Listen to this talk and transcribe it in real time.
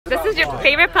is your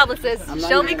favorite publicist,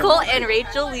 Shelbey, Colt, and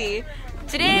Rachel Lee.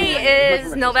 Today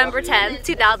is November 10th,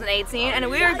 2018, and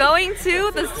we are going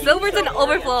to the Silverton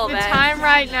Overflow event. The time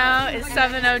right now is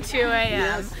 7:02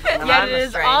 a.m. Yet it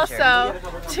is also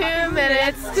 2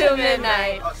 minutes to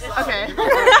midnight. Okay.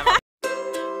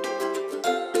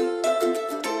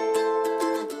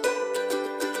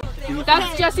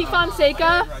 That's Jesse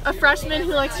Fonseca, a freshman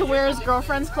who likes to wear his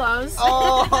girlfriend's clothes.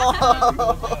 Oh!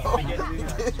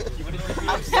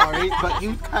 I'm sorry, but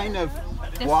you kind of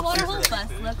walked This is what a whole bus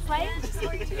looks like.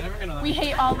 We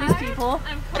hate all these people.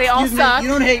 They all suck. You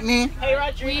don't hate me. Hey,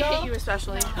 Rodrigo. We hate you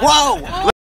especially. Whoa!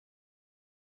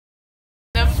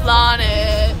 Flaunt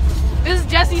it. This is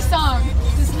Jesse's song.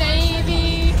 This is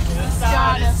Navy.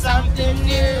 Starting something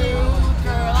new.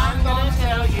 Girl, I'm gonna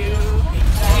tell you.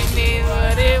 Tell me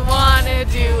what it wanna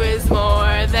do is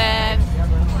more than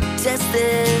just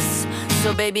this.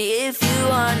 So baby, if you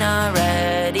are not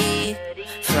ready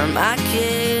for my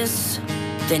kiss,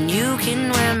 then you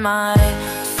can wear my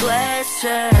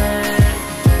sweatshirt.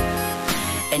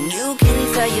 And you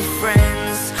can tell your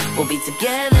friends we'll be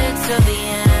together till the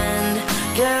end.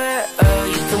 Girl,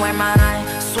 you can wear my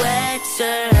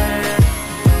sweatshirt.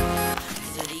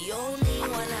 Cause you're the only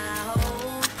one I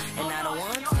hold, and I don't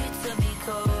want you to be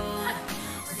cold.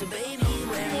 So baby,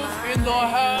 wear mine in the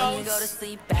house. when you go to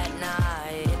sleep at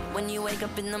night, when you wake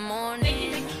up in the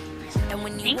morning, and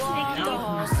when you walk the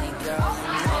hall. See, girl,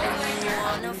 you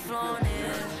wanna flaunt it.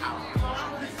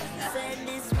 Said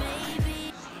this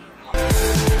baby.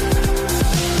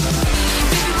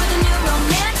 Baby, we're the new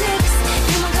romantics.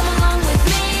 Come on, come along with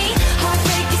me.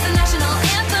 Heartbreak is the national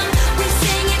anthem. We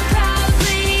sing it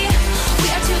proudly. We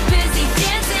are too busy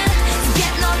dancing to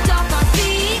get knocked off our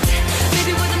feet.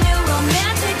 Baby, we're the new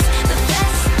romantics, the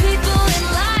best people in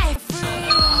life.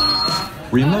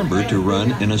 Remember to run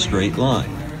in a straight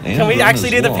line. And can we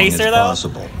actually do the pacer though?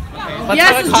 Possible.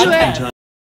 Yes, let's do it.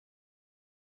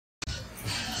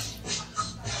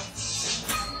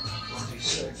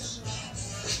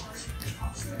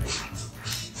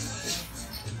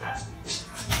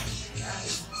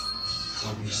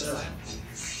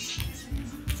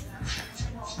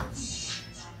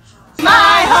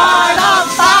 My heart on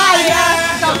fire,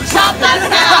 don't stop us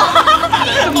now.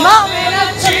 The moment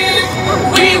of truth,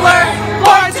 we were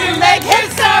born to make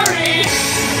history.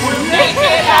 We'll make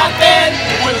it happen,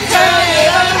 we'll turn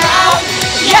it around.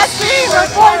 Yes, we were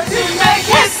born to make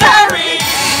history.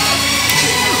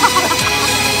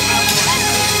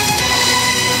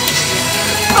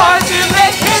 Born to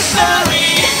make history.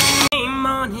 Name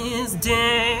on his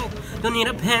dick. Don't need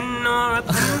a pen or a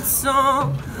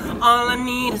pencil. All I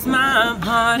need is my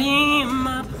body,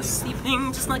 my pussy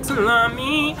pink just like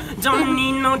salami. Don't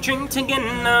need no drink to get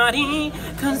naughty,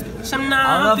 cause bitch, I'm not. I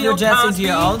don't know if Bill you're Jesse's Cosby.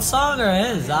 your own song or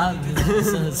his.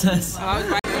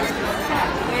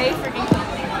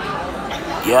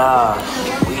 Yeah,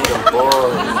 we the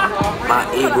boys. My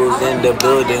Eagles in the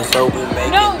building, so we make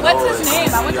No, it what's noise. his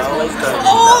name? We always turn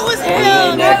Oh, it was We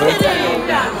ain't him. never turning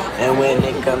down. And when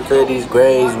it comes to these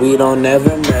grades, we don't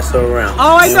never mess around.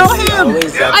 Oh, I know And we him.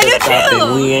 always at I the do top, too.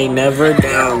 and we ain't never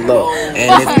down low.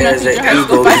 And if there's an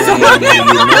Eagle, then you know we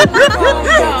gon'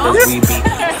 go, 'cause we be.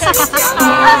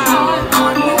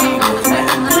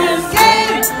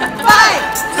 Fight!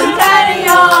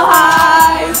 Centennial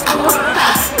High School.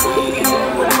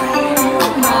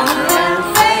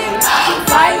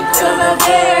 Fight till the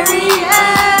very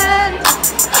end.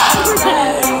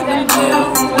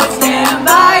 We'll stand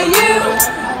by you.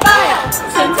 Fight!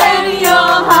 Centennial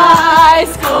High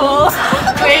School.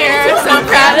 We're so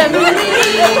proud of you.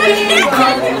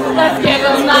 Let's give a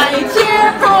mighty cheer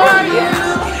for you.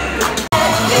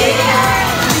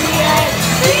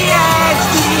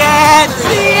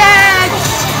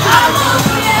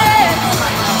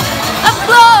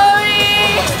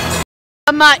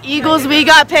 My Eagles, we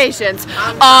got patience.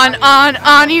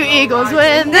 On, you Eagles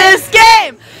win this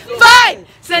game. Fight!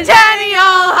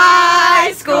 Centennial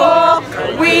High School.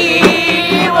 We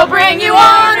will bring you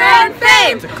honor and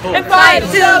fame and fight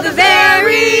till the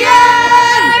very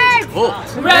end.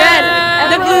 Red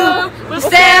and the blue will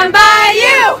stand by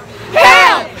you.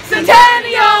 Hail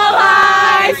Centennial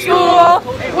High School.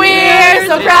 We're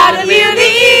so proud of you,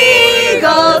 the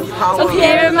Eagles. So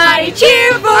give a mighty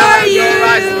cheer for you.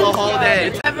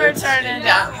 Never turning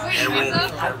down. And when it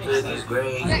comes to these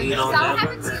grades, we don't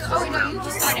never mess around.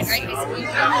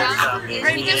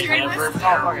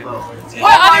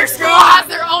 What other school has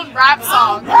their own rap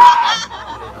song?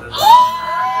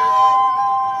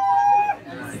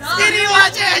 Did you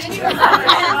watch it?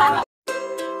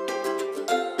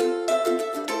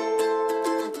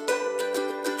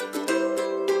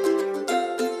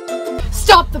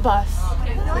 Stop the bus.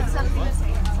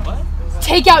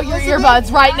 Take out your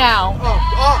earbuds right now.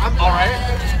 Oh,